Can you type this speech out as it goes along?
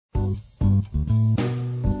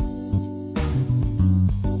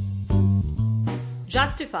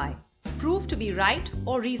Justify. Prove to be right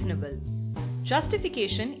or reasonable.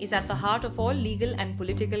 Justification is at the heart of all legal and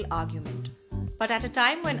political argument. But at a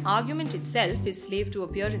time when argument itself is slave to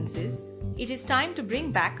appearances, it is time to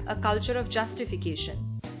bring back a culture of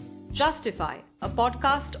justification. Justify, a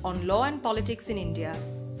podcast on law and politics in India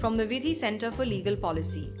from the Vidhi Center for Legal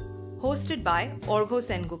Policy, hosted by Arghya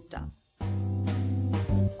Sengupta.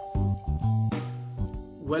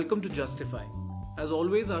 Welcome to Justify. As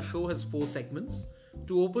always, our show has 4 segments.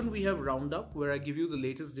 To open, we have Roundup, where I give you the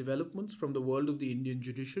latest developments from the world of the Indian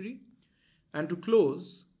judiciary. And to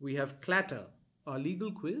close, we have Clatter, our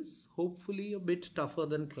legal quiz, hopefully a bit tougher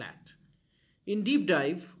than Clat. In Deep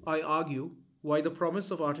Dive, I argue why the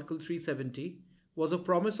promise of Article 370 was a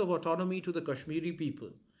promise of autonomy to the Kashmiri people,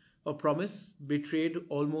 a promise betrayed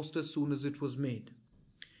almost as soon as it was made.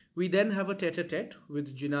 We then have a tete-a-tete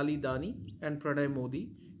with Jinaly, Dani and Pranay Modi,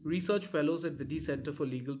 research fellows at Vidhi Center for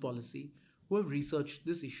Legal Policy, who have researched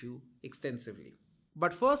this issue extensively.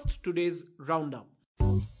 But first, today's Roundup.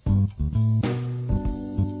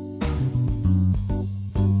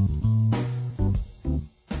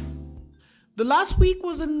 The last week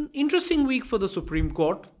was an interesting week for the Supreme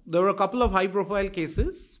Court. There were a couple of high-profile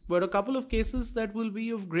cases, but a couple of cases that will be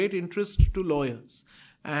of great interest to lawyers.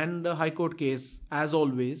 And a High Court case, as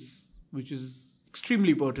always, which is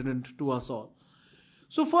extremely pertinent to us all.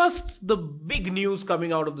 So first, the big news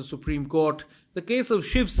coming out of the Supreme Court, the case of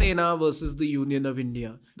Shiv Sena versus the Union of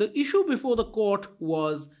India. The issue before the court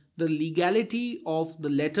was the legality of the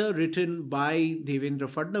letter written by Devendra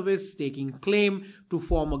Fadnavis taking claim to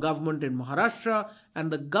form a government in Maharashtra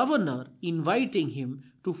and the governor inviting him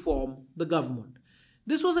to form the government.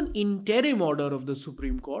 This was an interim order of the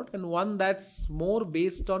Supreme Court and one that's more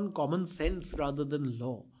based on common sense rather than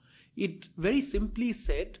law. It very simply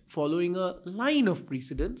said, following a line of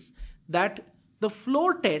precedents, that the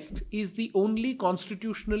floor test is the only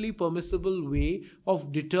constitutionally permissible way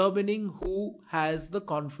of determining who has the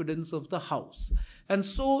confidence of the House. And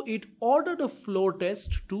so it ordered a floor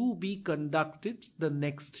test to be conducted the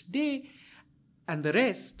next day, and the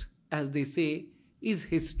rest, as they say, is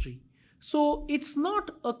history. So it's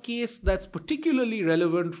not a case that's particularly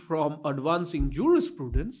relevant from advancing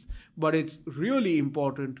jurisprudence, but it's really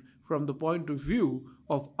important from the point of view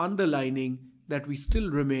of underlining that we still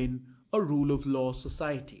remain a rule of law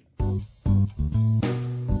society. Moving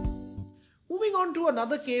on to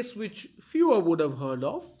another case which fewer would have heard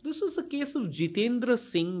of, this is the case of Jitendra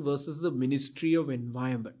Singh versus the Ministry of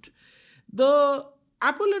Environment. The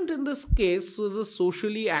appellant in this case was a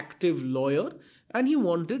socially active lawyer and he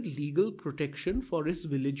wanted legal protection for his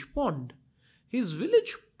village pond. His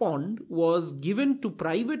village pond was given to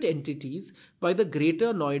private entities by the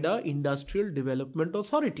Greater Noida Industrial Development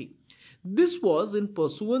Authority. This was in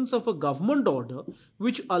pursuance of a government order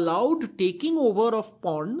which allowed taking over of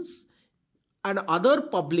ponds and other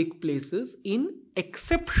public places in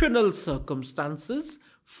exceptional circumstances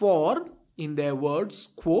for, in their words,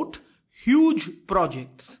 quote, huge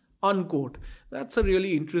projects, unquote. That's a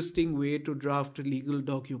really interesting way to draft a legal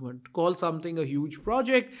document. Call something a huge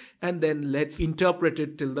project and then let's interpret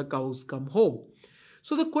it till the cows come home.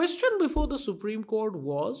 So the question before the Supreme Court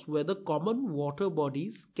was whether common water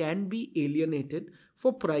bodies can be alienated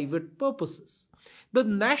for private purposes. The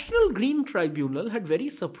National Green Tribunal had very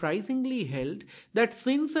surprisingly held that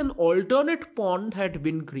since an alternate pond had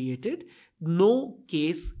been created, no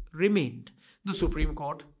case remained. The Supreme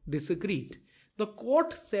Court disagreed. The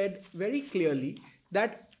court said very clearly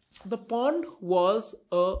that the pond was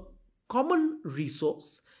a common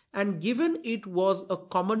resource, and given it was a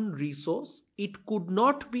common resource, it could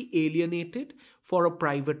not be alienated for a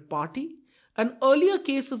private party. An earlier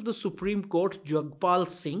case of the Supreme Court, Jagpal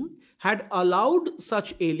Singh, had allowed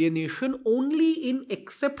such alienation only in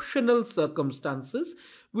exceptional circumstances,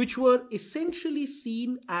 which were essentially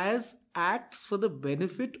seen as acts for the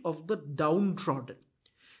benefit of the downtrodden.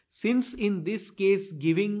 Since in this case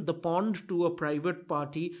giving the pond to a private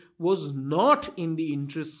party was not in the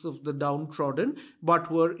interests of the downtrodden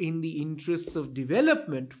but were in the interests of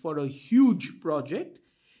development for a huge project,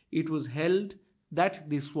 it was held that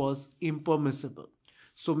this was impermissible.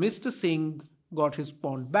 So Mr. Singh got his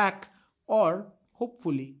pond back, or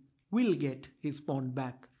hopefully will get his pond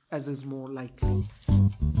back, as is more likely.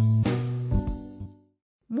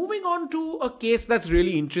 Moving on to a case that's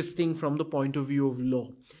really interesting from the point of view of law.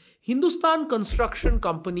 Hindustan Construction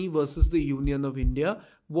Company versus the Union of India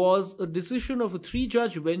was a decision of a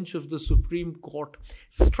 3-judge bench of the Supreme Court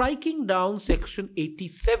striking down Section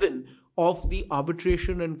 87 of the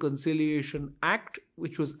Arbitration and Conciliation Act,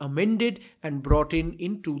 which was amended and brought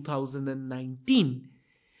in 2019.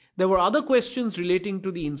 There were other questions relating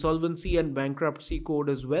to the insolvency and bankruptcy code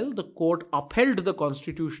as well. The court upheld the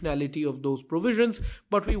constitutionality of those provisions,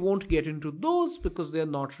 but we won't get into those because they're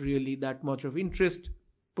not really that much of interest,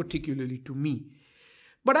 particularly to me.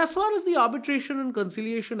 But as far as the Arbitration and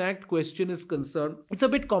Conciliation Act question is concerned, it's a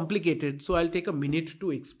bit complicated, so I'll take a minute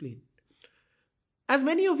to explain. As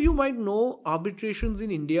many of you might know, arbitrations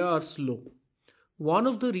in India are slow. One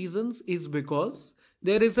of the reasons is because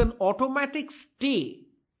there is an automatic stay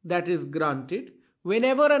that is granted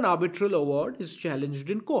whenever an arbitral award is challenged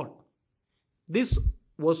in court. This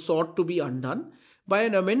was sought to be undone by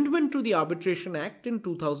an amendment to the Arbitration Act in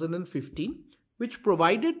 2015, which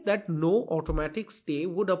provided that no automatic stay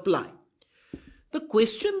would apply. The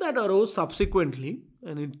question that arose subsequently,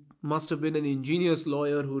 and it must have been an ingenious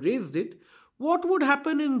lawyer who raised it, what would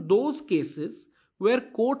happen in those cases where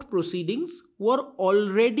court proceedings were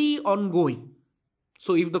already ongoing?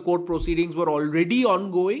 So if the court proceedings were already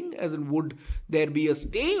ongoing, as in would there be a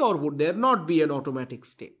stay or would there not be an automatic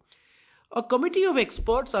stay? A committee of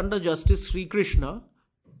experts under Justice Sri Krishna,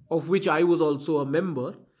 of which I was also a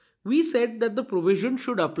member, we said that the provision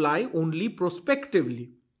should apply only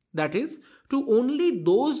prospectively. That is, to only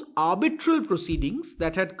those arbitral proceedings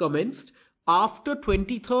that had commenced after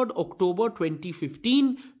 23rd October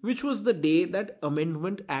 2015, which was the day that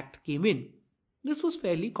Amendment Act came in. This was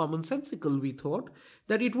fairly commonsensical, we thought,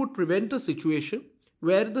 that it would prevent a situation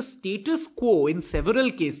where the status quo in several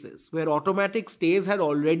cases where automatic stays had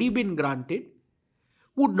already been granted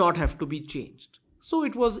would not have to be changed. So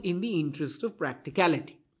it was in the interest of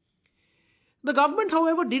practicality. The government,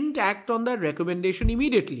 however, didn't act on that recommendation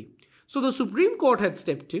immediately. So the Supreme Court had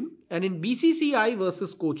stepped in, and in BCCI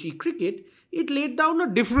versus Kochi Cricket, it laid down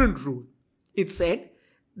a different rule. It said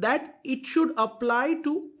that it should apply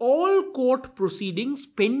to all court proceedings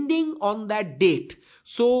pending on that date.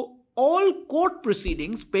 So all court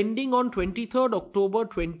proceedings pending on 23rd October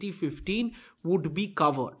 2015 would be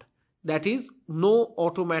covered. That is, no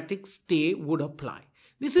automatic stay would apply.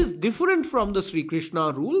 This is different from the Sri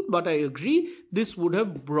Krishna rule, but I agree this would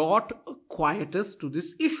have brought a quietus to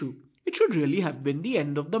this issue. It should really have been the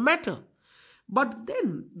end of the matter. But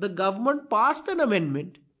then the government passed an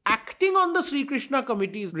amendment acting on the Sri Krishna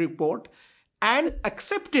Committee's report and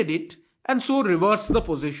accepted it, and so reversed the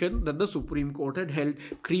position that the Supreme Court had held,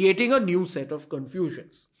 creating a new set of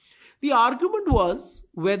confusions. The argument was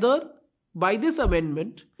whether by this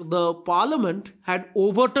amendment the Parliament had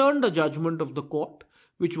overturned a judgment of the court,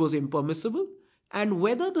 which was impermissible, and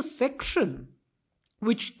whether the section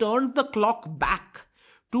which turned the clock back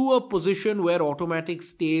to a position where automatic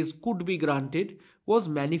stays could be granted was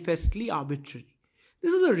manifestly arbitrary.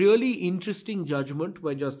 This is a really interesting judgment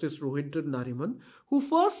by Justice Rohinton Nariman, who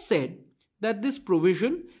first said that this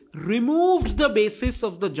provision removed the basis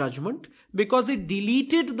of the judgment because it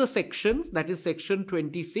deleted the sections, that is section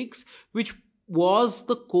 26, which was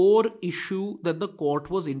the core issue that the court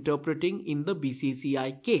was interpreting in the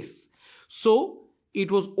BCCI case. So it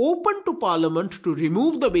was open to Parliament to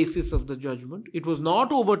remove the basis of the judgment. It was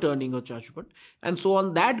not overturning a judgment, and so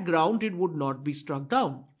on that ground it would not be struck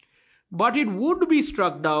down. But it would be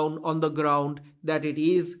struck down on the ground that it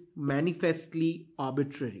is manifestly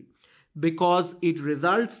arbitrary, because it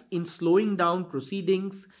results in slowing down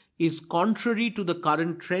proceedings, is contrary to the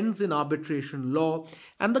current trends in arbitration law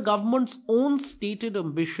and the government's own stated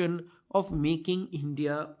ambition of making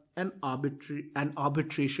India an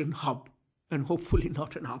arbitration hub, and hopefully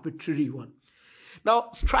not an arbitrary one. Now,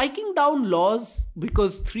 striking down laws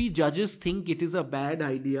because 3 judges think it is a bad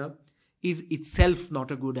idea is itself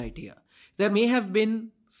not a good idea. There may have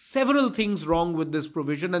been several things wrong with this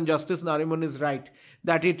provision, and Justice Nariman is right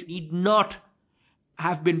that it need not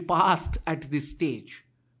have been passed at this stage.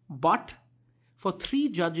 But for 3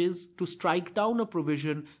 judges to strike down a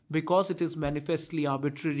provision because it is manifestly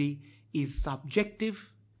arbitrary is subjective,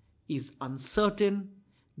 is uncertain,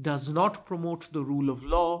 does not promote the rule of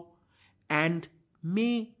law, and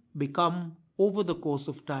may become, over the course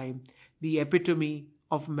of time, the epitome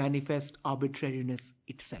of manifest arbitrariness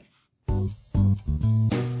itself.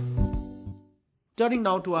 Turning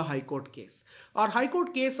now to our High Court case. Our High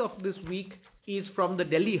Court case of this week is from the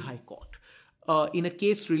Delhi High Court in a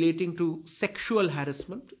case relating to sexual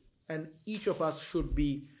harassment, and each of us should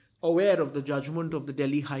be aware of the judgment of the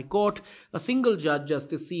Delhi High Court, a single judge,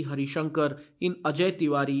 Justice C. Harishankar, in Ajay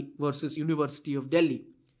Tiwari versus University of Delhi.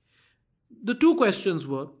 The 2 questions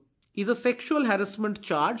were, is a sexual harassment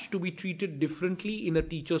charge to be treated differently in a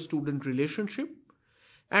teacher-student relationship?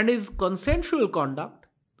 And is consensual conduct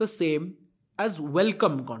the same as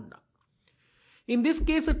welcome conduct? In this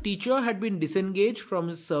case, a teacher had been disengaged from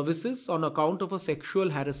his services on account of a sexual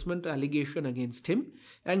harassment allegation against him,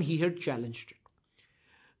 and he had challenged it.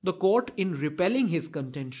 The court, in repelling his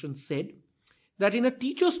contention, said that in a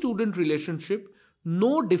teacher-student relationship,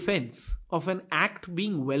 no defense of an act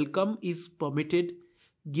being welcome is permitted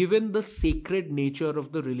given the sacred nature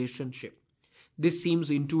of the relationship. This seems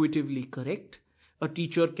intuitively correct. A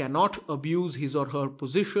teacher cannot abuse his or her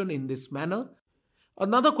position in this manner.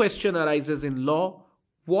 Another question arises in law: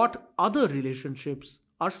 what other relationships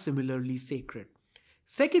are similarly sacred?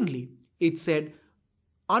 Secondly, it said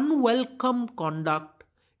unwelcome conduct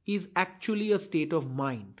is actually a state of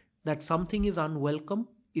mind. That something is unwelcome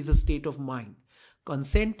is a state of mind.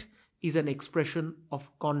 Consent is an expression of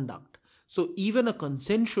conduct. So even a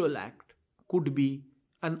consensual act could be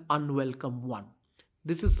an unwelcome one.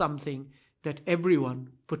 This is something that everyone,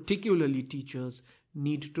 particularly teachers,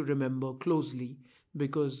 need to remember closely,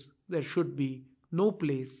 because there should be no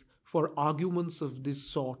place for arguments of this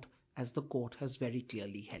sort, as the court has very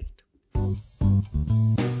clearly held.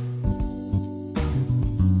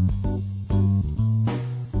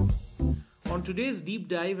 On today's deep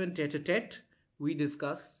dive and tete-a-tete, we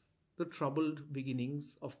discuss the troubled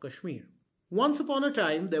beginnings of Kashmir. Once upon a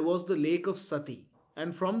time, there was the lake of Sati,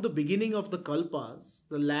 and from the beginning of the Kalpas,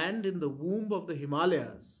 the land in the womb of the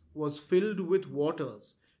Himalayas was filled with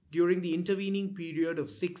waters during the intervening period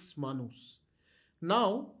of 6 Manus.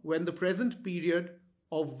 Now, when the present period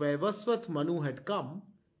of Vaivasvat Manu had come,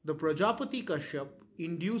 the Prajapati Kashyap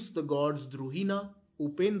induced the gods Druhina,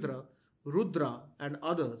 Upendra, Rudra and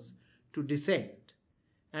others to descend,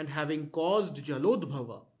 and having caused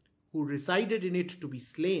Jalodbhava, who resided in it, to be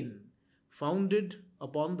slain, founded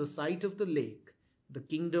upon the site of the lake the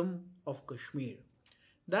kingdom of Kashmir.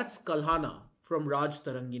 That's Kalhana from Raj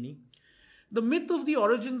Tarangini. The myth of the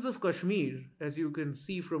origins of Kashmir, as you can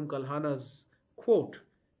see from Kalhana's quote,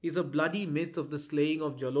 is a bloody myth of the slaying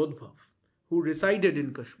of Jalodbhav, who resided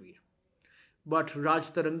in Kashmir. But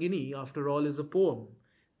Raj Tarangini, after all, is a poem,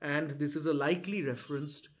 and this is a likely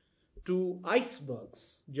reference to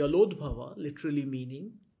icebergs. Jalodbhava literally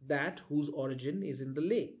meaning that whose origin is in the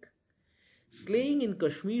lake. Slaying in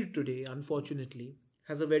Kashmir today, unfortunately,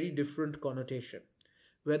 has a very different connotation,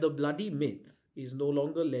 where the bloody myth is no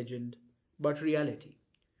longer legend but reality.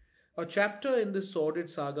 A chapter in this sordid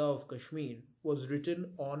saga of Kashmir was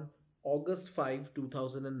written on August 5,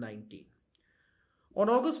 2019. On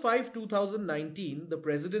August 5, 2019, the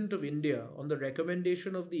President of India, on the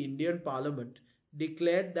recommendation of the Indian Parliament,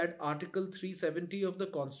 declared that Article 370 of the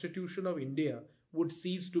Constitution of India would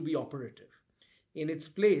cease to be operative. In its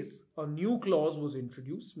place, a new clause was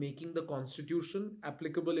introduced, making the Constitution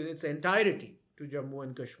applicable in its entirety to Jammu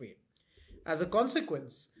and Kashmir. As a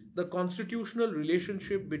consequence, the constitutional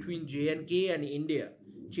relationship between J&K and India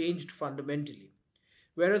changed fundamentally.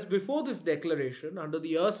 Whereas before this declaration, under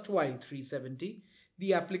the erstwhile 370,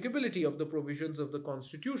 the applicability of the provisions of the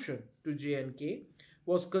Constitution to J&K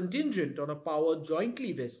was contingent on a power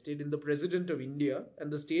jointly vested in the President of India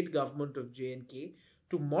and the state government of J&K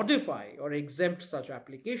to modify or exempt such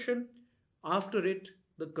application. After it,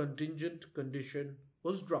 the contingent condition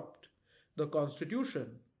was dropped. The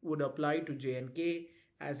Constitution would apply to J&K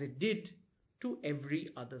as it did to every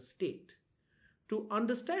other state. To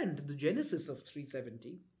understand the genesis of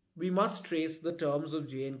 370, we must trace the terms of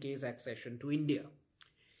J&K's accession to India.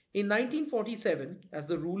 In 1947, as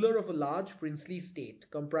the ruler of a large princely state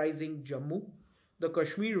comprising Jammu, the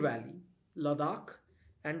Kashmir Valley, Ladakh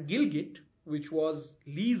and Gilgit, which was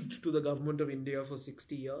leased to the government of India for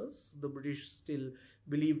 60 years, the British still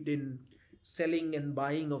believed in selling and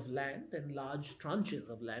buying of land, and large tranches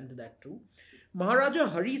of land that too, Maharaja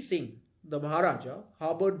Hari Singh, the Maharaja,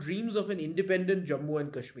 harbored dreams of an independent Jammu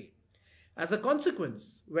and Kashmir. As a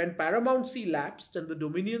consequence, when paramountcy lapsed and the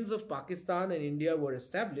dominions of Pakistan and India were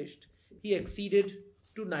established, he acceded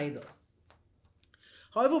to neither.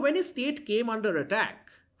 However, when his state came under attack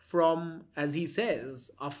from, as he says,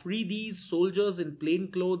 Afridis, soldiers in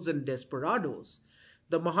plain clothes and desperados,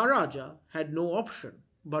 the Maharaja had no option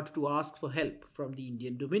but to ask for help from the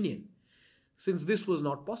Indian Dominion. Since this was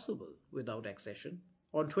not possible without accession,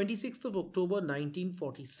 on 26th of October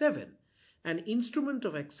 1947, an instrument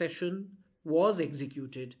of accession was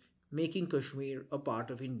executed, making Kashmir a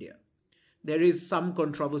part of India. There is some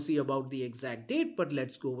controversy about the exact date, but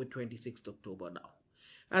let's go with 26th October now.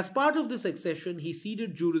 As part of this accession, he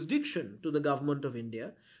ceded jurisdiction to the government of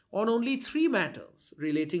India on only 3 matters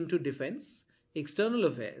relating to defense, external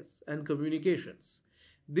affairs, and communications.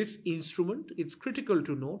 This instrument, it's critical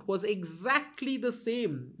to note, was exactly the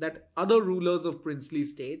same that other rulers of princely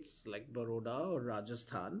states like Baroda or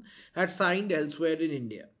Rajasthan had signed elsewhere in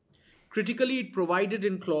India. Critically, it provided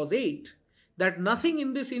in Clause 8 that nothing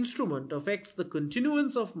in this instrument affects the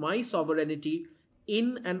continuance of my sovereignty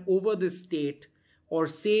in and over this state or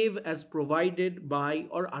save as provided by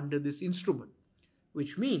or under this instrument,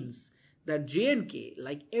 which means that J&K,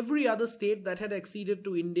 like every other state that had acceded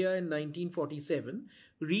to India in 1947,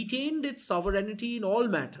 retained its sovereignty in all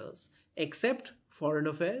matters except foreign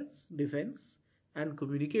affairs, defense, and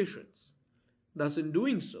communications. Thus, in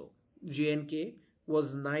doing so, J&K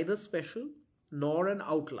was neither special nor an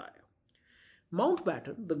outlier.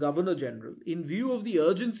 Mountbatten, the Governor General, in view of the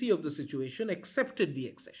urgency of the situation, accepted the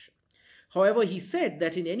accession. However, he said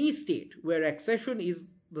that in any state where accession is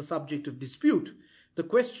the subject of dispute, the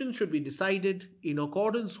question should be decided in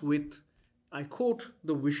accordance with, I quote,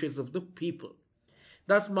 the wishes of the people.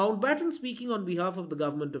 Thus, Mountbatten, speaking on behalf of the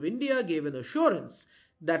Government of India, gave an assurance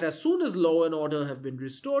that as soon as law and order have been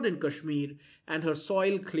restored in Kashmir and her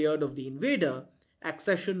soil cleared of the invader,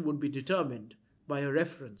 accession would be determined by a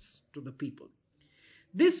reference to the people.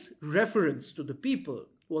 This reference to the people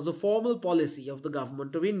was a formal policy of the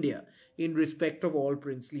Government of India in respect of all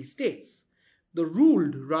princely states. The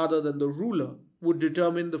ruled rather than the ruler would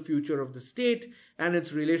determine the future of the state and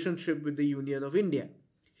its relationship with the Union of India.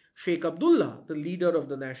 Sheikh Abdullah, the leader of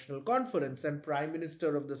the National Conference and Prime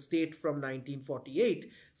Minister of the state from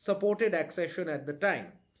 1948, supported accession at the time,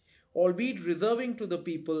 albeit reserving to the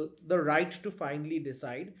people the right to finally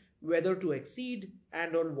decide whether to accede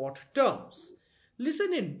and on what terms.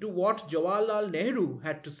 Listen in to what Jawaharlal Nehru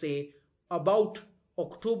had to say about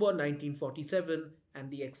October 1947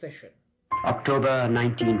 and the accession. October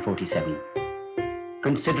 1947.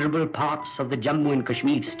 Considerable parts of the Jammu and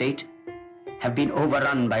Kashmir state have been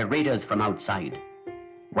overrun by raiders from outside,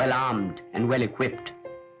 well armed and well equipped,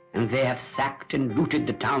 and they have sacked and looted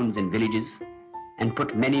the towns and villages and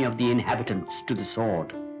put many of the inhabitants to the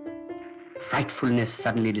sword. Frightfulness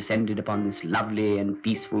suddenly descended upon this lovely and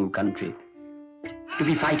peaceful country. To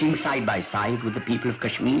be fighting side by side with the people of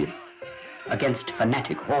Kashmir against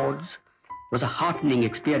fanatic hordes was a heartening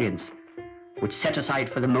experience which set aside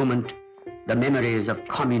for the moment the memories of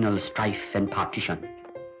communal strife and partition.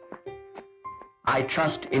 I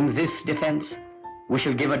trust in this defense we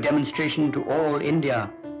shall give a demonstration to all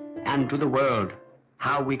India and to the world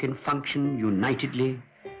how we can function unitedly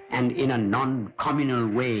and in a non-communal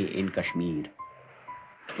way in Kashmir.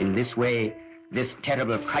 In this way, this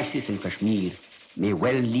terrible crisis in Kashmir may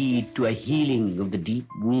well lead to a healing of the deep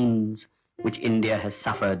wounds which India has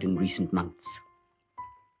suffered in recent months.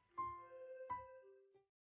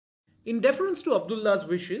 In deference to Abdullah's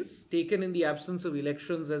wishes, taken in the absence of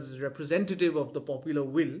elections as representative of the popular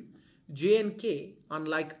will, J&K,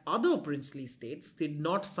 unlike other princely states, did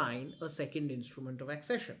not sign a second instrument of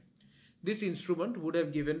accession. This instrument would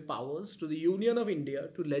have given powers to the Union of India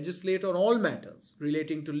to legislate on all matters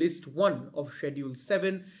relating to List 1 of Schedule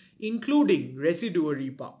 7, including residuary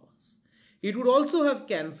powers. It would also have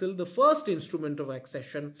cancelled the first instrument of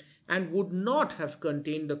accession and would not have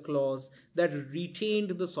contained a clause that retained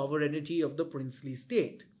the sovereignty of the princely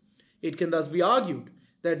state. It can thus be argued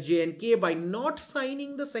that J&K, by not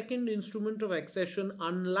signing the second instrument of accession,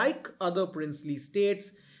 unlike other princely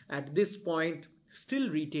states, at this point still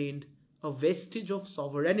retained a vestige of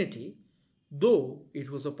sovereignty, though it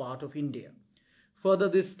was a part of India. Further,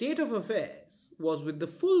 this state of affairs was with the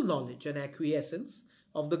full knowledge and acquiescence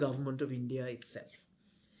of the Government of India itself.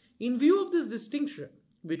 In view of this distinction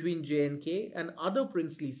between J&K and other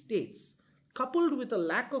princely states, coupled with a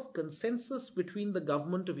lack of consensus between the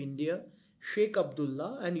Government of India, Sheikh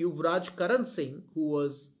Abdullah and Yuvraj Karan Singh, who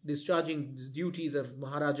was discharging the duties of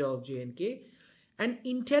Maharaja of J&K, an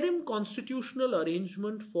interim constitutional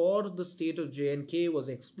arrangement for the state of J&K was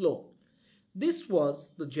explored. This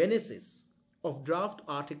was the genesis of draft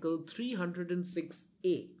Article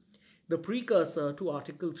 306A, the precursor to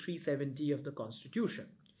Article 370 of the Constitution.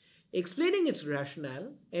 Explaining its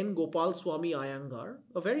rationale, N. Gopal Swami Iyengar,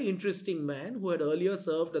 a very interesting man who had earlier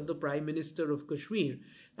served as the Prime Minister of Kashmir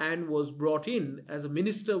and was brought in as a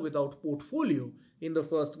minister without portfolio in the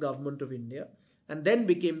first Government of India, and then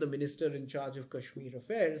became the minister in charge of Kashmir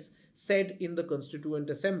affairs, said in the Constituent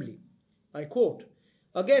Assembly, I quote,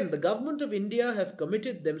 "Again, the Government of India have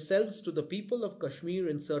committed themselves to the people of Kashmir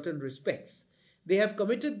in certain respects. They have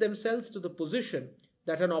committed themselves to the position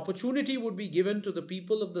that an opportunity would be given to the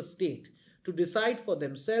people of the state to decide for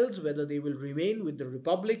themselves whether they will remain with the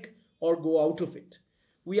Republic or go out of it.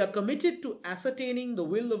 We are committed to ascertaining the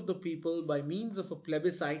will of the people by means of a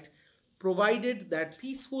plebiscite, provided that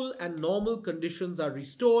peaceful and normal conditions are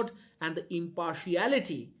restored and the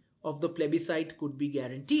impartiality of the plebiscite could be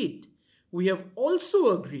guaranteed. We have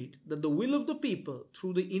also agreed that the will of the people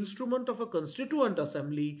through the instrument of a constituent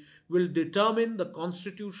assembly will determine the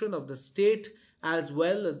constitution of the state as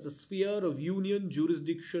well as the sphere of union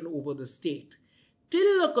jurisdiction over the state.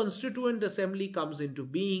 Till a constituent assembly comes into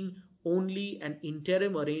being, only an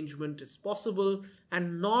interim arrangement is possible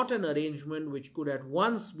and not an arrangement which could at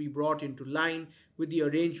once be brought into line with the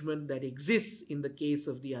arrangement that exists in the case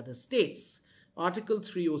of the other states. Article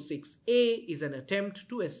 306A is an attempt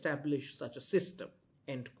to establish such a system.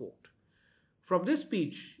 End quote. From this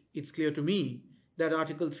speech, it's clear to me that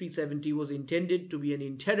Article 370 was intended to be an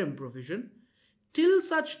interim provision till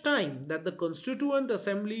such time that the Constituent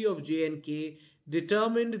Assembly of J&K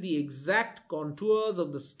determined the exact contours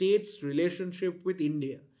of the state's relationship with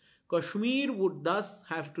India. Kashmir would thus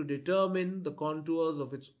have to determine the contours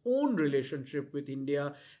of its own relationship with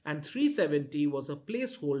India, and 370 was a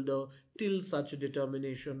placeholder till such a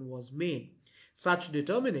determination was made. Such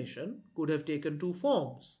determination could have taken two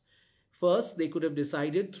forms. First, they could have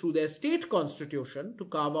decided through their state constitution to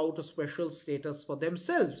carve out a special status for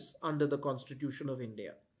themselves under the Constitution of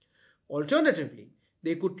India. Alternatively,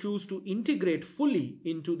 they could choose to integrate fully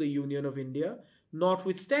into the Union of India,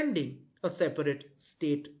 notwithstanding a separate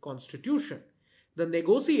state constitution. The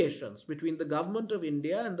negotiations between the government of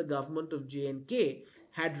India and the government of J&K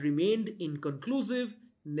had remained inconclusive,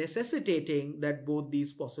 necessitating that both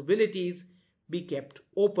these possibilities be kept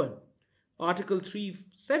open. Article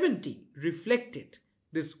 370 reflected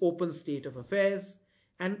this open state of affairs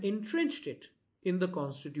and entrenched it in the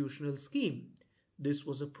constitutional scheme. This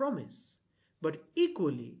was a promise, but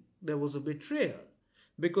equally there was a betrayal,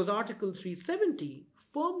 because Article 370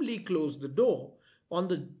 firmly closed the door on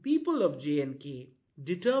the people of J&K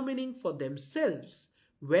determining for themselves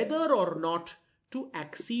whether or not to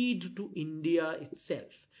accede to India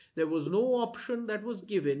itself. There was no option that was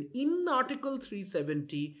given in Article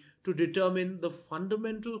 370 to determine the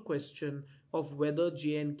fundamental question of whether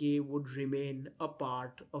J&K would remain a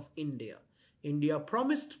part of India. India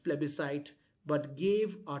promised plebiscite but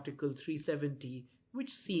gave Article 370,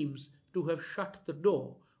 which seems to have shut the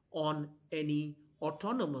door on any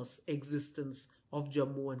autonomous existence of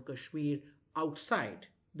Jammu and Kashmir outside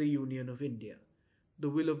the Union of India. The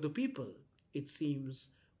will of the people, it seems,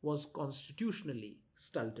 was constitutionally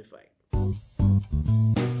stultified.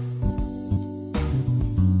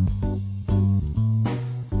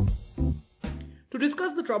 To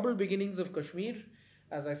discuss the troubled beginnings of Kashmir,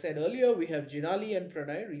 as I said earlier, we have Jinaly and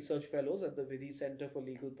Pranay, research fellows at the Vidhi Center for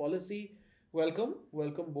Legal Policy. Welcome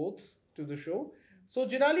both to the show. So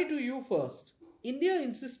Jinaly, to you first. India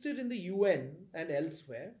insisted in the UN and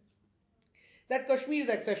elsewhere that Kashmir's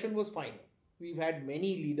accession was final. We've had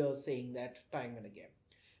many leaders saying that time and again.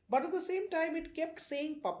 But at the same time, it kept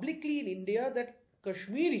saying publicly in India that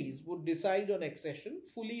Kashmiris would decide on accession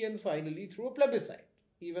fully and finally through a plebiscite.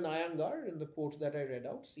 Even Iyengar, in the quote that I read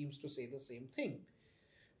out, seems to say the same thing.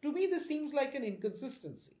 To me, this seems like an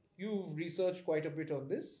inconsistency. You've researched quite a bit on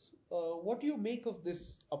this. What do you make of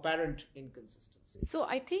this apparent inconsistency? So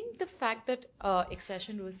I think the fact that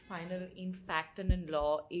accession was final in fact and in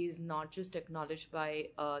law is not just acknowledged by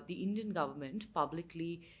the Indian government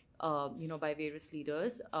publicly, by various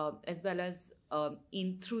leaders, as well as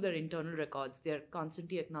through their internal records. They're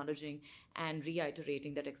constantly acknowledging and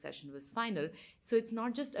reiterating that accession was final. So it's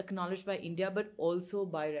not just acknowledged by India, but also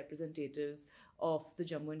by representatives of the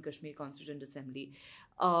Jammu and Kashmir Constituent Assembly.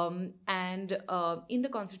 And in the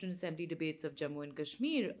Constituent Assembly debates of Jammu and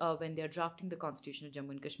Kashmir, when they're drafting the Constitution of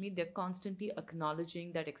Jammu and Kashmir, they're constantly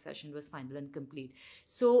acknowledging that accession was final and complete.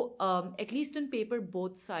 So at least on paper,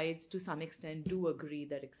 both sides to some extent do agree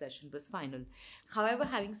that accession was final. However,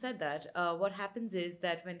 having said that, what happens is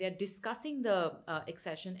that when they're discussing the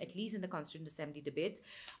accession, at least in the Constituent Assembly debates,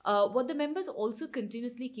 what the members also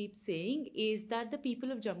continuously keep saying is that the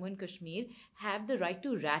people of Jammu and Kashmir have the right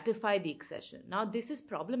to ratify the accession. Now, this is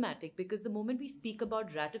problematic because the moment we speak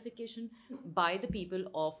about ratification by the people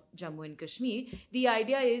of Jammu and Kashmir, the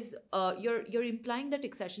idea is you're implying that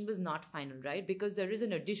accession was not final, right? Because there is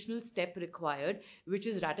an additional step required, which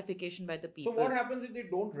is ratification by the people. So what happens if they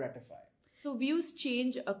don't ratify? So views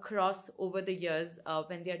change across over the years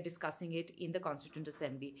when they are discussing it in the Constituent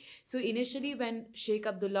Assembly. So initially when Sheikh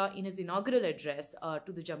Abdullah in his inaugural address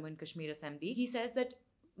to the Jammu and Kashmir Assembly, he says that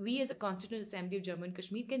we as a Constituent Assembly of Jammu and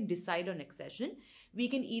Kashmir can decide on accession. We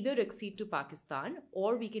can either accede to Pakistan,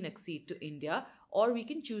 or we can accede to India, or we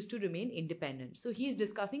can choose to remain independent. So he's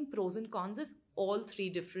discussing pros and cons of all three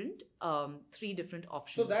different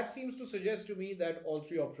options. So that seems to suggest to me that all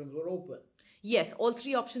three options were open. Yes, all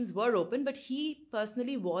three options were open, but he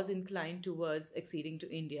personally was inclined towards acceding to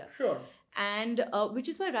India. Sure. And which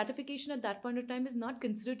is why ratification at that point of time is not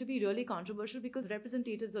considered to be really controversial, because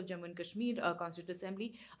representatives of Jammu and Kashmir Constituent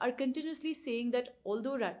Assembly are continuously saying that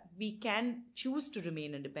although we can choose to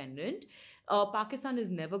remain independent, Pakistan is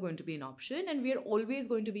never going to be an option, and we are always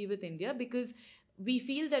going to be with India, because we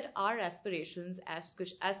feel that our aspirations as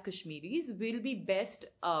Kashmiris will be best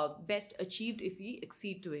achieved if we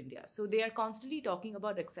accede to India. So they are constantly talking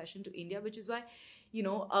about accession to India, which is why,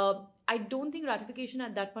 I don't think ratification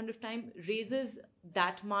at that point of time raises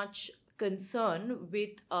that much concern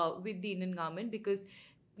with the Indian government, because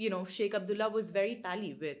Sheikh Abdullah was very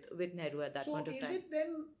pally with Nehru at that point of time. So is it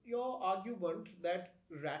then your argument that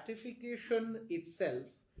ratification itself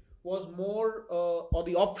was more, or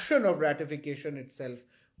the option of ratification itself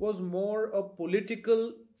was more a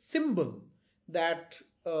political symbol that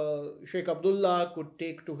Sheikh Abdullah could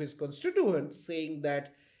take to his constituents, saying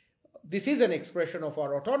that this is an expression of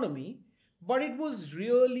our autonomy, but it was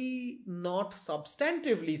really not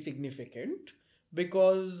substantively significant,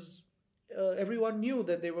 because everyone knew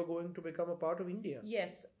that they were going to become a part of India?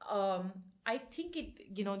 Yes, I think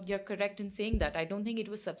you're correct in saying that. I don't think it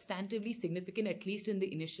was substantively significant, at least in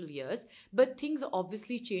the initial years, but things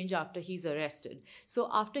obviously change after he's arrested. So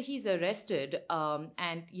after he's arrested,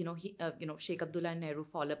 and Sheikh Abdullah and Nehru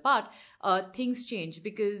fall apart, things change,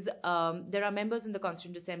 because there are members in the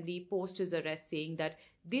Constituent Assembly post his arrest saying that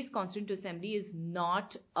this Constituent Assembly is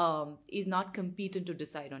not competent to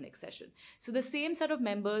decide on accession. So the same set of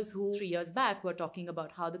members who 3 years back were talking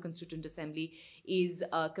about how the Constituent Assembly is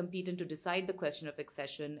competent to decide the question of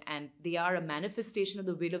accession, and they are a manifestation of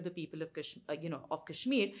the will of the people of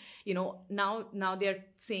Kashmir. Now they're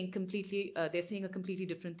saying a completely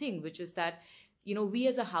different thing, which is that we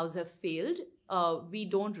as a house have failed. We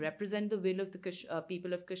don't represent the will of the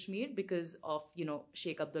people of Kashmir because of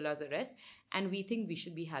Sheikh Abdullah's arrest, and we think we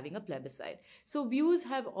should be having a plebiscite. So views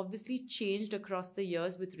have obviously changed across the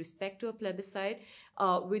years with respect to a plebiscite,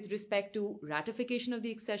 with respect to ratification of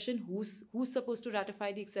the accession. Who's supposed to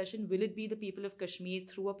ratify the accession? Will it be the people of Kashmir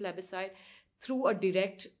through a plebiscite, through a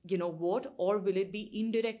direct vote, or will it be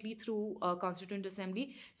indirectly through a Constituent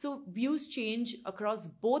Assembly? So views change across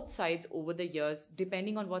both sides over the years,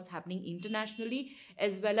 depending on what's happening internationally,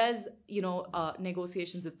 as well as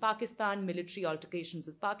negotiations with Pakistan, military altercations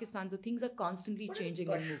with Pakistan. So things are constantly changing.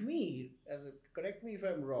 But in Kashmir, correct me if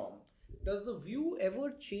I'm wrong, does the view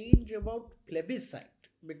ever change about plebiscite?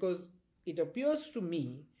 Because it appears to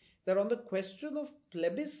me that on the question of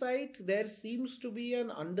plebiscite, there seems to be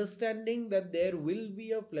an understanding that there will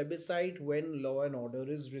be a plebiscite when law and order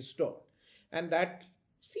is restored. And that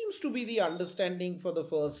seems to be the understanding for the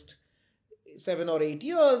first 7 or 8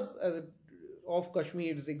 years of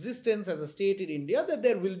Kashmir's existence as a state in India, that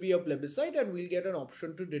there will be a plebiscite and we'll get an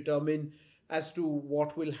option to determine as to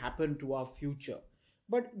what will happen to our future.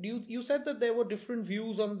 But you said that there were different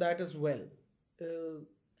views on that as well.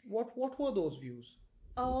 What were those views?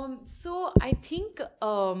 So I think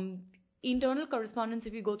internal correspondence,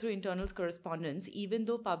 if you go through internal correspondence, even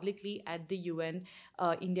though publicly at the UN,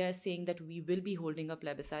 India is saying that we will be holding a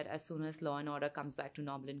plebiscite as soon as law and order comes back to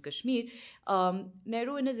normal in Kashmir,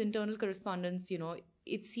 Nehru in his internal correspondence,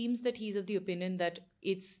 it seems that he's of the opinion that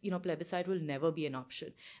plebiscite will never be an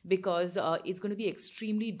option, because it's going to be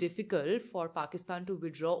extremely difficult for Pakistan to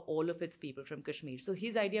withdraw all of its people from Kashmir. So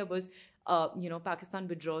his idea was, Pakistan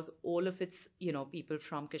withdraws all of its, people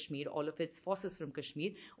from Kashmir, all of its forces from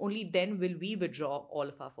Kashmir. Only then will we withdraw all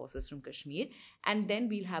of our forces from Kashmir, and then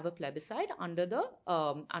we'll have a plebiscite under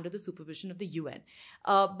the supervision of the UN.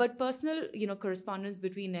 But personal, correspondence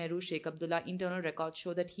between Nehru, Sheikh Abdullah, internal records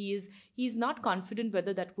show that he's not confident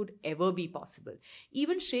whether that would ever be possible.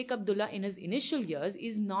 Even Sheikh Abdullah in his initial years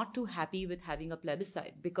is not too happy with having a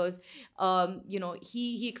plebiscite, because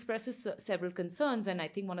he expresses several concerns, and I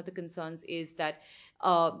think one of the concerns is that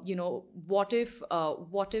what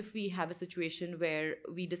if we have a situation where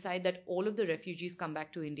we decide that all of the refugees come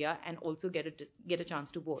back to India and also get a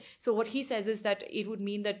chance to vote. So what he says is that it would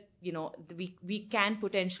mean that we can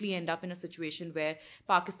potentially end up in a situation where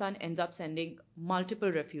Pakistan ends up sending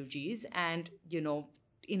multiple refugees, and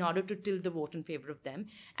in order to tilt the vote in favor of them,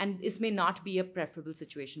 and this may not be a preferable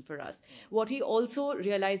situation for us. What he also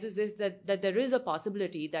realizes is that there is a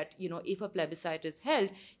possibility that if a plebiscite is held,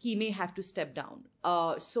 he may have to step down.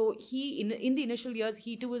 So he in the initial years,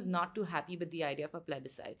 he too was not too happy with the idea of a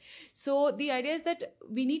plebiscite. So the idea is that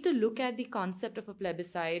we need to look at the concept of a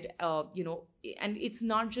plebiscite and it's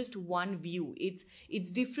not just one view,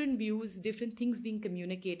 it's different views, different things being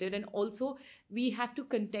communicated, and also we have to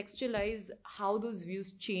contextualize how those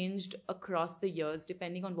views changed across the years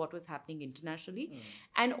depending on what was happening internationally.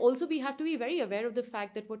 And also we have to be very aware of the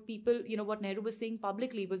fact that what people, what Nehru was saying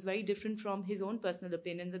publicly was very different from his own personal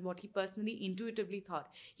opinions and what he personally intuitively thought.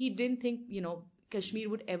 He didn't think Kashmir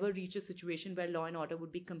would ever reach a situation where law and order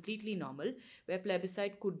would be completely normal, where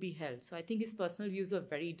plebiscite could be held. So I think his personal views are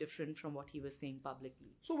very different from what he was saying publicly.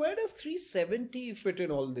 So where does 370 fit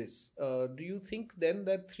in all this? Do you think then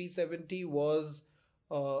that 370 was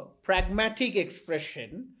a pragmatic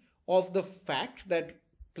expression of the fact that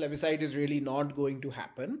plebiscite is really not going to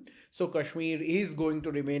happen? So Kashmir is going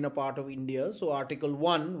to remain a part of India. So Article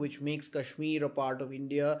 1, which makes Kashmir a part of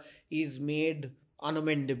India, is made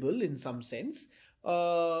unamendable in some sense.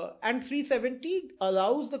 And 370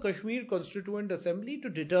 allows the Kashmir Constituent Assembly to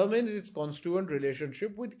determine its constituent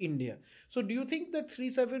relationship with India. So do you think that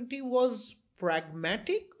 370 was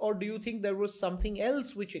pragmatic, or do you think there was something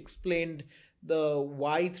else which explained the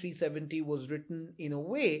why 370 was written in a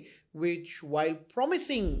way which, while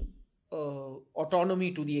promising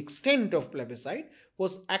autonomy to the extent of plebiscite,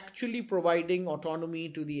 was actually providing autonomy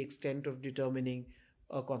to the extent of determining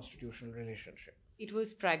a constitutional relationship? It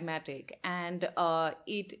was pragmatic, and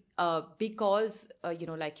because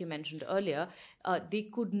like you mentioned earlier, they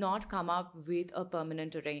could not come up with a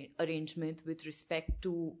permanent arrangement with respect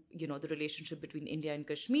to the relationship between India and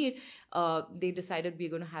Kashmir. They decided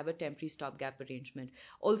we're going to have a temporary stopgap arrangement.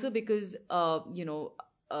 Also because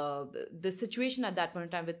the situation at that point in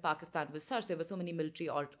time with Pakistan was such, there were so many military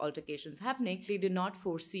altercations happening, they did not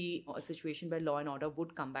foresee a situation where law and order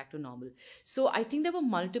would come back to normal. So I think there were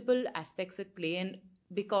multiple aspects at play, and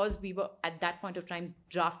because we were at that point of time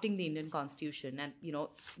drafting the Indian constitution, and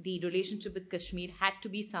the relationship with Kashmir had to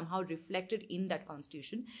be somehow reflected in that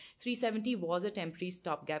constitution, 370 was a temporary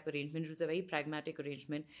stopgap arrangement. It was a very pragmatic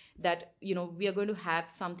arrangement that we are going to have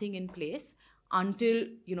something in place until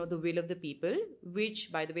the will of the people, which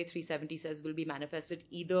by the way 370 says will be manifested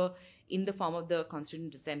either in the form of the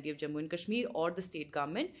Constituent Assembly of Jammu and Kashmir or the state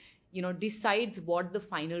government decides what the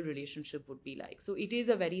final relationship would be like. So it is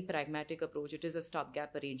a very pragmatic approach. It is a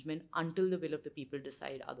stopgap arrangement until the will of the people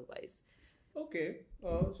decide otherwise. Okay,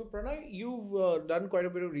 so Pranay, you've done quite a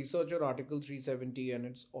bit of research on Article 370 and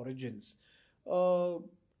its origins.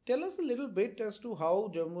 Tell us a little bit as to how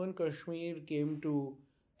Jammu and Kashmir came to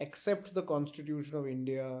accept the Constitution of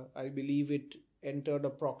India. I believe it entered a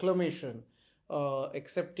proclamation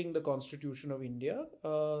accepting the Constitution of India.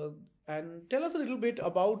 And tell us a little bit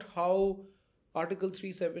about how Article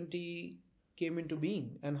 370 came into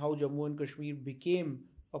being and how Jammu and Kashmir became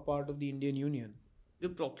a part of the Indian Union. The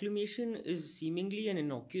proclamation is seemingly an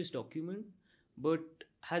innocuous document, but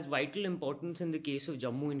has vital importance in the case of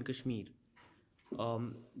Jammu and Kashmir.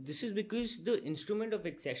 This is because the instrument of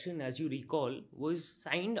accession, as you recall, was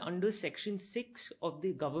signed under Section 6 of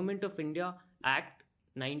the Government of India Act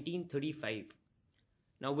 1935.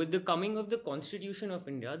 Now, with the coming of the Constitution of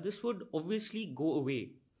India, this would obviously go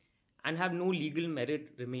away and have no legal merit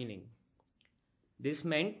remaining. This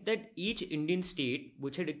meant that each Indian state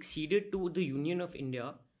which had acceded to the Union of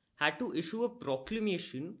India had to issue a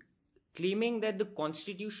proclamation claiming that the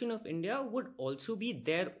Constitution of India would also be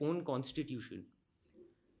their own constitution.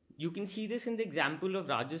 You can see this in the example of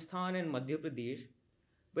Rajasthan and Madhya Pradesh,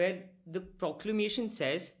 where the proclamation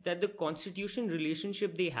says that the constitution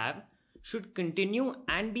relationship they have should continue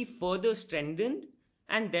and be further strengthened,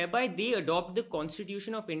 and thereby they adopt the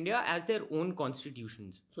Constitution of India as their own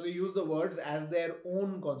constitutions. So they use the words as their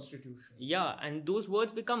own constitution. Yeah, and those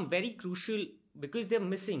words become very crucial because they're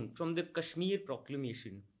missing from the Kashmir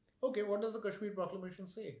proclamation. Okay, what does the Kashmir proclamation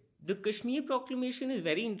say? The Kashmir proclamation is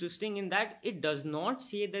very interesting in that it does not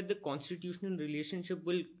say that the constitutional relationship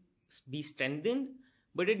will be strengthened,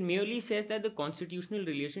 but it merely says that the constitutional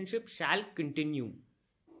relationship shall continue.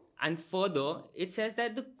 And further, it says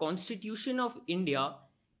that the Constitution of India,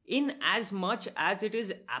 in as much as it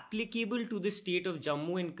is applicable to the state of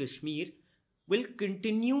Jammu and Kashmir, will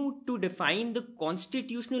continue to define the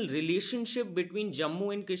constitutional relationship between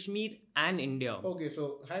Jammu and Kashmir and India. Okay,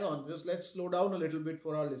 so hang on, just let's slow down a little bit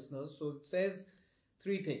for our listeners. So it says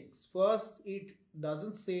three things. First, it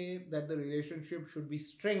doesn't say that the relationship should be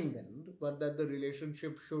strengthened, but that the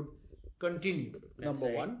relationship should continue.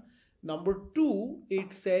 Number one. Number two,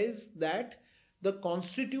 it says that the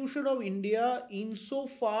Constitution of India,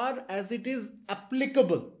 insofar as it is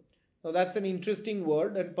applicable. Now that's an interesting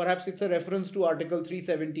word, and perhaps it's a reference to Article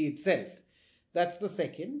 370 itself. That's the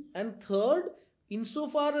second. And third,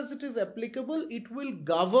 insofar as it is applicable, it will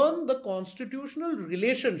govern the constitutional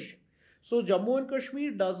relationship. So Jammu and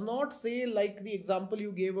Kashmir does not say, like the example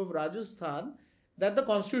you gave of Rajasthan, that the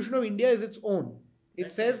Constitution of India is its own. It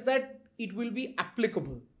That's says right. that it will be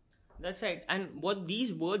applicable. That's right. And what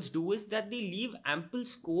these words do is that they leave ample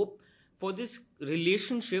scope for this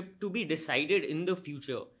relationship to be decided in the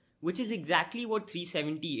future, which is exactly what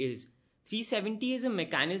 370 is. 370 is a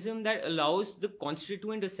mechanism that allows the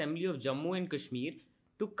Constituent Assembly of Jammu and Kashmir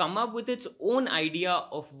to come up with its own idea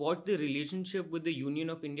of what the relationship with the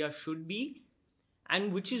Union of India should be,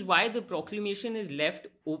 and which is why the proclamation is left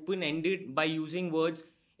open ended by using words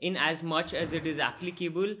in as much as it is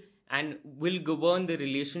applicable and will govern the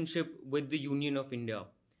relationship with the Union of India.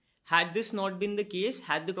 Had this not been the case,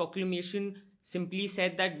 had the proclamation simply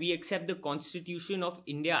said that we accept the Constitution of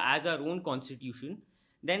India as our own constitution,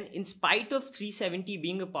 then in spite of 370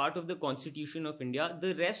 being a part of the Constitution of India,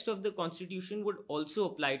 the rest of the constitution would also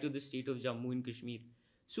apply to the state of Jammu and Kashmir.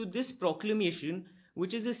 So this proclamation,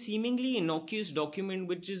 which is a seemingly innocuous document,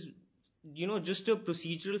 which is just a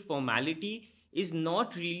procedural formality, is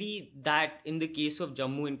not really that in the case of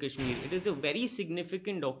Jammu and Kashmir. It is a very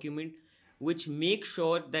significant document which makes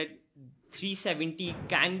sure that 370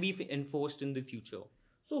 can be enforced in the future.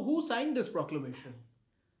 So who signed this proclamation?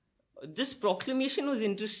 This proclamation was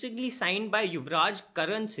interestingly signed by Yuvraj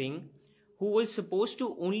Karan Singh, who was supposed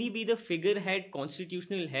to only be the figurehead,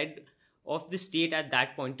 constitutional head of the state at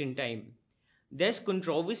that point in time. There's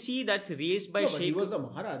controversy that's raised by No, but he Sheikh. was the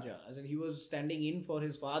Maharaja, as in he was standing in for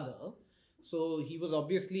his father. So he was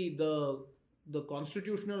obviously the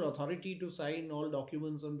constitutional authority to sign all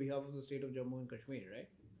documents on behalf of the state of Jammu and Kashmir, right?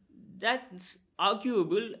 That's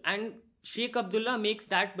arguable, and Sheikh Abdullah makes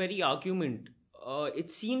that very argument. It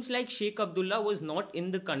seems like Sheikh Abdullah was not in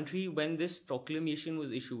the country when this proclamation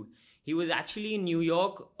was issued. He was actually in New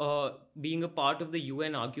York, being a part of the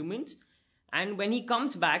UN arguments. And when he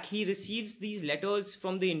comes back, he receives these letters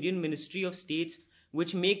from the Indian Ministry of States,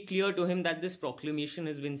 which make clear to him that this proclamation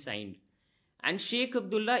has been signed. And Sheikh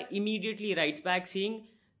Abdullah immediately writes back saying,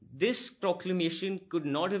 this proclamation could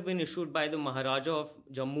not have been issued by the Maharaja of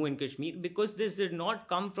Jammu and Kashmir because this did not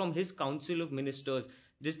come from his Council of Ministers.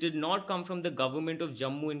 This did not come from the government of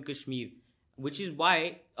Jammu and Kashmir, which is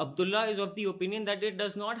why Abdullah is of the opinion that it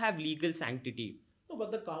does not have legal sanctity. No,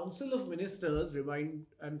 but the Council of Ministers, remind,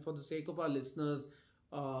 and for the sake of our listeners,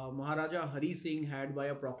 Maharaja Hari Singh had, by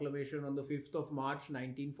a proclamation on the 5th of March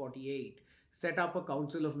 1948, set up a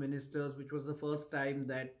Council of Ministers, which was the first time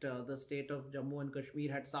that the state of Jammu and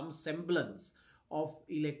Kashmir had some semblance of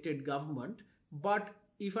elected government. But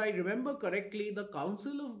if I remember correctly, the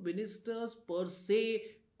Council of Ministers per se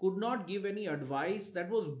could not give any advice that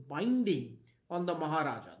was binding on the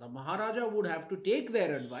Maharaja. The Maharaja would have to take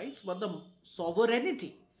their advice, but the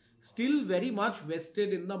sovereignty still very much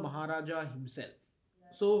vested in the Maharaja himself.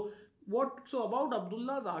 So about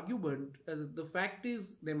Abdullah's argument, the fact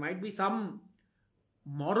is there might be some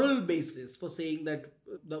moral basis for saying that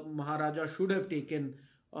the Maharaja should have taken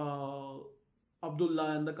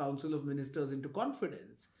Abdullah and the Council of Ministers into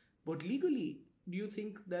confidence. But legally, do you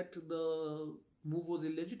think that the move was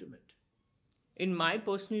illegitimate? In my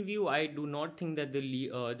personal view, I do not think that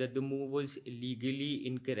the move was legally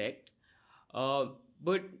incorrect.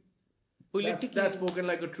 But politically, that's spoken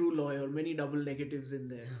like a true lawyer. Many double negatives in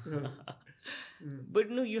there. But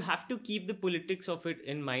no, you have to keep the politics of it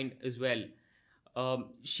in mind as well.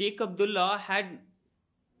 Sheikh Abdullah had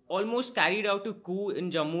almost carried out a coup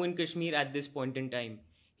in Jammu and Kashmir at this point in time.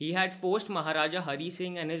 He had forced Maharaja Hari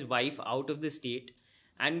Singh and his wife out of the state,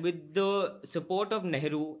 and with the support of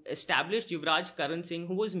Nehru, established Yuvraj Karan Singh,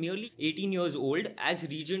 who was merely 18 years old, as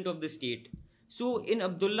regent of the state. So in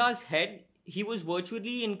Abdullah's head, he was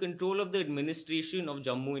virtually in control of the administration of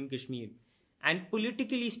Jammu and Kashmir. And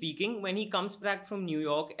politically speaking, when he comes back from New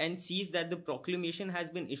York and sees that the proclamation has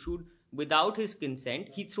been issued without his consent,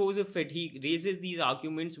 he throws a fit. He raises these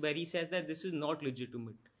arguments where he says that this is not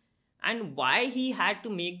legitimate. And why he had to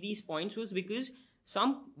make these points was because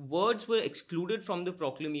some words were excluded from the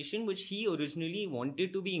proclamation which he originally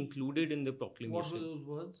wanted to be included in the proclamation. What were those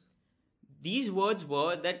words? These words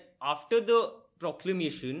were that after the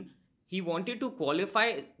proclamation, he wanted to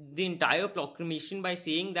qualify the entire proclamation by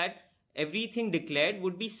saying that everything declared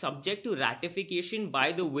would be subject to ratification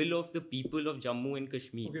by the will of the people of Jammu and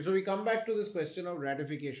Kashmir. Okay, so we come back to this question of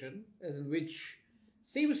ratification, as in which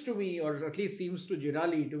seems to me, or at least seems to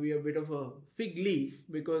Jinaly, to be a bit of a fig leaf,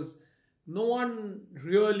 because no one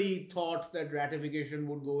really thought that ratification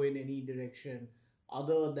would go in any direction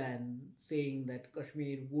other than saying that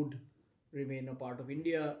Kashmir would remain a part of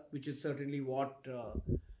India, which is certainly what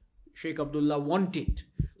Sheikh Abdullah wanted.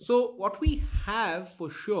 So what we have for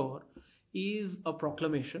sure is a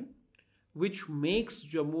proclamation which makes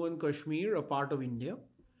Jammu and Kashmir a part of India,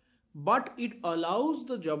 but it allows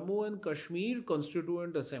the Jammu and Kashmir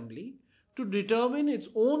Constituent Assembly to determine its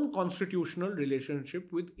own constitutional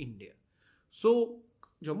relationship with India. So,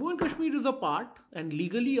 Jammu and Kashmir is a part and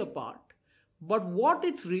legally a part, but what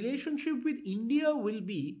its relationship with India will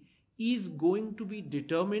be is going to be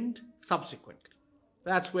determined subsequently.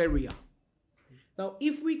 That's where we are. Now,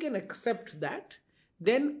 if we can accept that,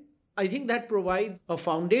 then I think that provides a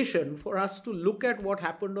foundation for us to look at what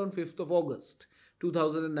happened on 5th of August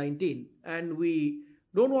 2019. And we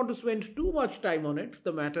don't want to spend too much time on it.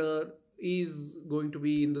 The matter is going to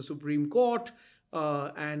be in the Supreme Court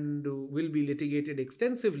and will be litigated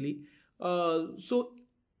extensively. So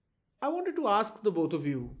I wanted to ask the both of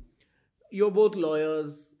you. You're both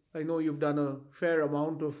lawyers. I know you've done a fair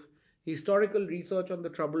amount of historical research on the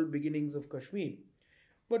troubled beginnings of Kashmir.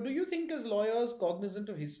 But do you think, as lawyers cognizant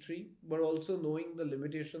of history, but also knowing the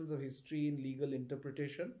limitations of history in legal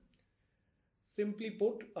interpretation, simply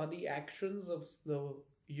put, are the actions of the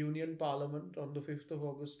Union Parliament on the 5th of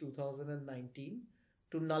August 2019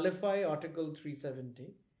 to nullify Article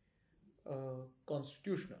 370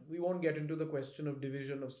 constitutional? We won't get into the question of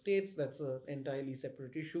division of states, that's an entirely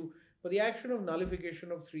separate issue. But the action of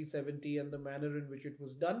nullification of 370 and the manner in which it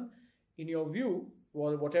was done, in your view,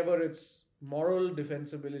 well, whatever its moral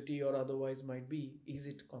defensibility or otherwise might be, is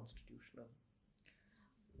it constitutional?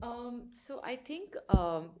 So I think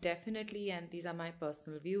definitely, and these are my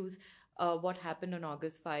personal views, what happened on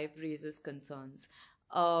August 5 raises concerns.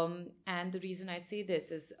 And the reason I say this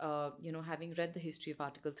is, having read the history of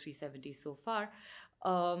Article 370 so far,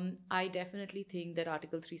 I definitely think that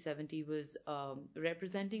Article 370 was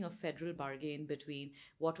representing a federal bargain between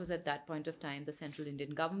what was at that point of time the central Indian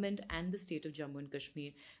government and the state of Jammu and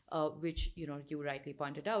Kashmir, which you rightly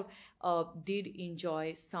pointed out, did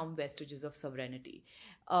enjoy some vestiges of sovereignty.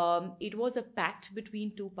 It was a pact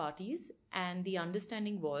between two parties, and the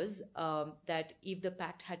understanding was that if the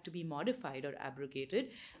pact had to be modified or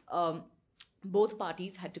abrogated, both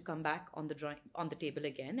parties had to come back on the table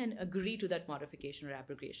again and agree to that modification or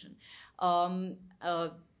abrogation.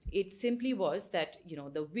 It simply was that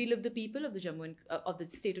the will of the people of the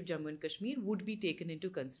state of Jammu and Kashmir would be taken into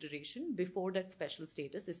consideration before that special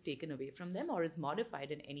status is taken away from them or is modified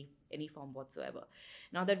in any form whatsoever.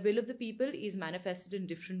 Now, that will of the people is manifested in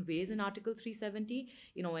different ways in Article 370.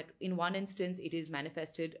 In one instance, it is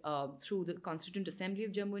manifested through the Constituent Assembly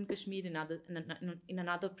of Jammu and Kashmir. In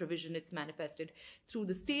another provision, it's manifested through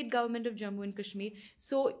the state government of Jammu and Kashmir.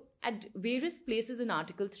 So at various places in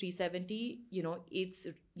Article 370, it's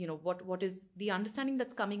what is the understanding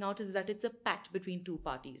that's coming out is that it's a pact between two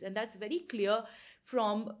parties, and that's very clear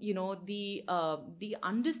from the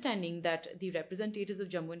understanding that the representatives of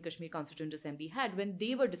Jammu and Kashmir Constituent Assembly had when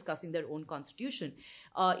they were discussing their own constitution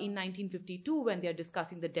in 1952, when they are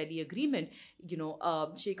discussing the Delhi Agreement.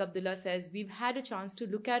 Sheikh Abdullah says we've had a chance to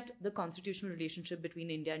look at the constitutional relationship between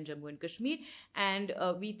India and Jammu and Kashmir, and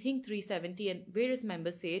we think 370, and various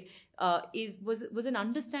members say it was an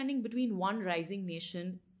understanding between one rising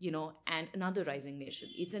nation and another rising nation.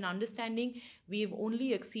 It's an understanding we've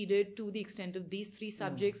only acceded to the extent of these three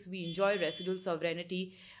subjects. We enjoy residual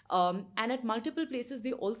sovereignty. And at multiple places,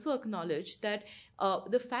 they also acknowledge that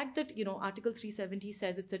the fact that, Article 370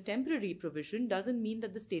 says it's a temporary provision doesn't mean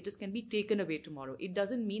that the status can be taken away tomorrow. It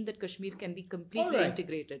doesn't mean that Kashmir can be completely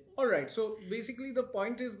integrated. All right. So basically the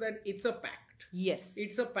point is that it's a pact. Yes.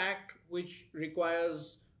 It's a pact which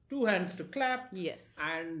requires two hands to clap. Yes.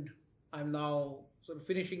 And I'm now sort of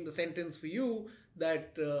finishing the sentence for you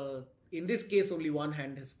that in this case only one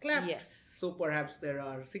hand has clapped. Yes. So perhaps there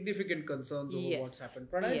are significant concerns over what's happened.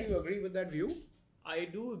 Pranay, do you agree with that view? I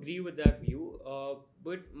do agree with that view,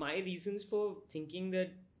 but my reasons for thinking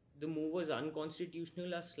that the move was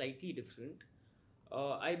unconstitutional are slightly different.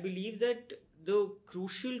 I believe that the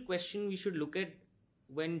crucial question we should look at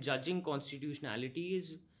when judging constitutionality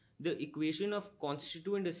is the equation of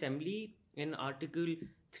Constituent Assembly in Article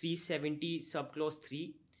 370 subclause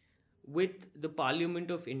 3 with the Parliament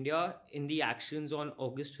of India in the actions on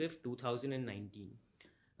August 5th, 2019.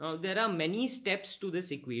 Now, there are many steps to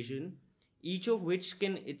this equation, each of which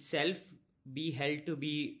can itself be held to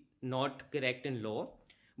be not correct in law,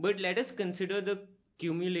 but let us consider the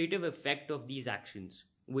cumulative effect of these actions,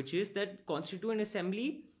 which is that Constituent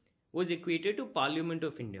Assembly was equated to Parliament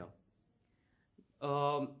of India.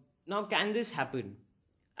 Now, can this happen?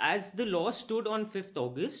 As the law stood on 5th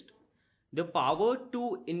August, the power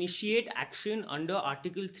to initiate action under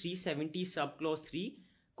Article 370 subclause 3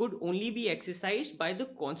 could only be exercised by the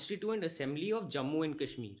Constituent Assembly of Jammu and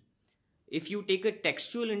Kashmir. If you take a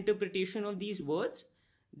textual interpretation of these words,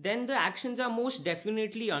 then the actions are most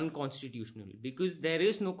definitely unconstitutional because there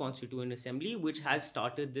is no Constituent Assembly which has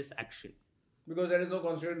started this action. Because there is no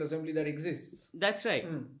Constituent Assembly that exists. That's right.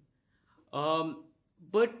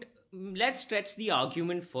 But let's stretch the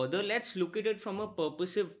argument further. Let's look at it from a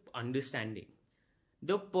purposive understanding.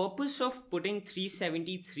 The purpose of putting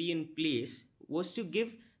 373 in place was to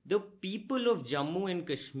give the people of Jammu and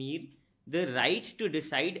Kashmir the right to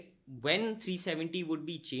decide when 370 would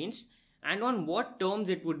be changed and on what terms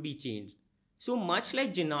it would be changed. So much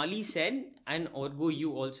like Jinaly said, and Arghya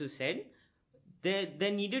you also said, there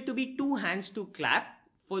needed to be two hands to clap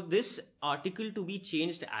for this article to be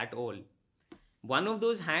changed at all. One of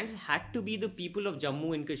those hands had to be the people of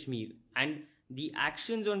Jammu and Kashmir, and the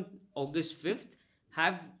actions on August 5th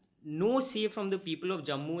have no say from the people of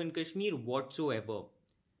Jammu and Kashmir whatsoever.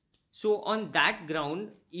 So on that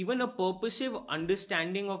ground, even a purposive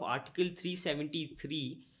understanding of Article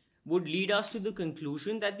 373 would lead us to the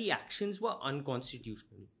conclusion that the actions were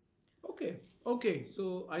unconstitutional. Okay.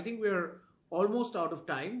 So I think we're almost out of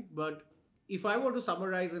time, but if I were to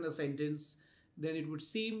summarize in a sentence, then it would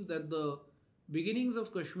seem that the beginnings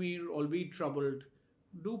of Kashmir, albeit troubled,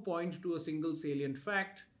 do point to a single salient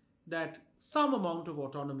fact that some amount of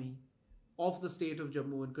autonomy of the state of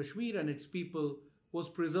Jammu and Kashmir and its people was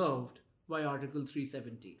preserved by Article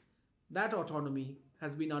 370. That autonomy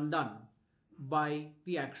has been undone by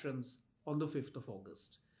the actions on the 5th of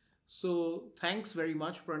August. So thanks very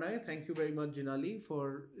much, Pranay. Thank you very much, Jinaly,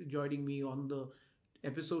 for joining me on the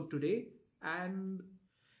episode today. And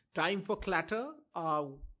time for Clatter, our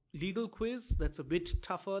legal quiz that's a bit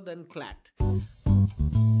tougher than Clat.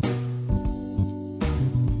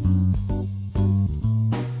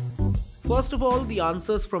 First of all, the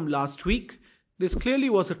answers from last week. This clearly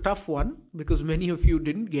was a tough one because many of you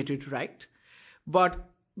didn't get it right. But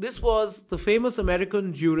this was the famous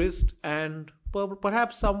American jurist and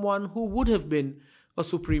perhaps someone who would have been a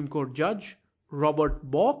Supreme Court judge, Robert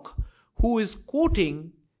Bork, who is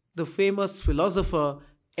quoting the famous philosopher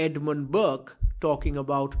Edmund Burke talking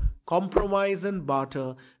about compromise and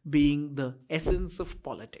barter being the essence of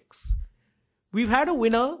politics. We've had a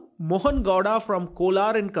winner, Mohan Gowda from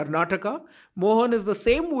Kolar in Karnataka. Mohan is the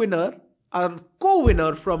same winner, our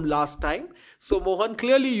co-winner from last time. So Mohan,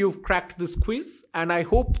 clearly you've cracked this quiz, and I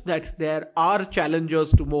hope that there are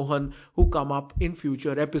challengers to Mohan who come up in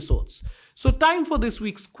future episodes. So time for this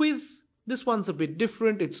week's quiz. This one's a bit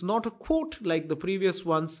different. It's not a quote like the previous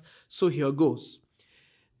ones. So here goes.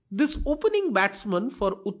 This opening batsman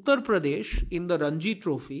for Uttar Pradesh in the Ranji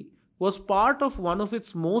Trophy was part of one of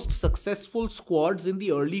its most successful squads in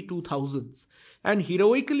the early 2000s and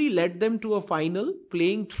heroically led them to a final,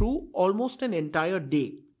 playing through almost an entire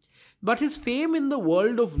day. But his fame in the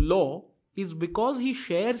world of law is because he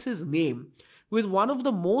shares his name with one of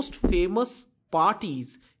the most famous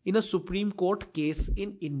parties in a Supreme Court case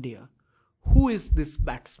in India. Who is this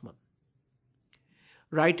batsman?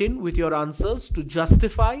 Write in with your answers to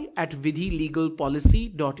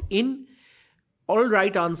justify@vidhilegalpolicy.in. All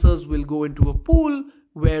right answers will go into a pool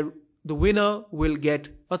where the winner will get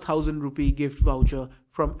a 1,000 rupee gift voucher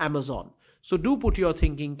from Amazon. So do put your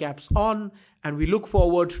thinking caps on and we look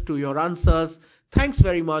forward to your answers. Thanks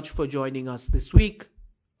very much for joining us this week.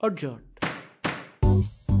 Adjourned.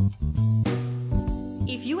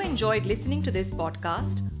 If you enjoyed listening to this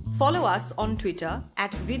podcast, follow us on Twitter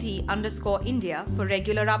 @Vidhi_India for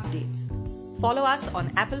regular updates. Follow us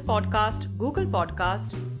on Apple Podcast, Google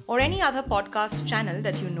Podcast, or any other podcast channel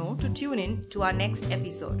that you know to tune in to our next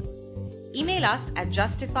episode. Email us at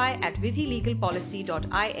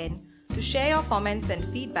justify@vidhilegalpolicy.in to share your comments and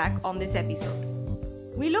feedback on this episode.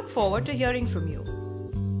 We look forward to hearing from you.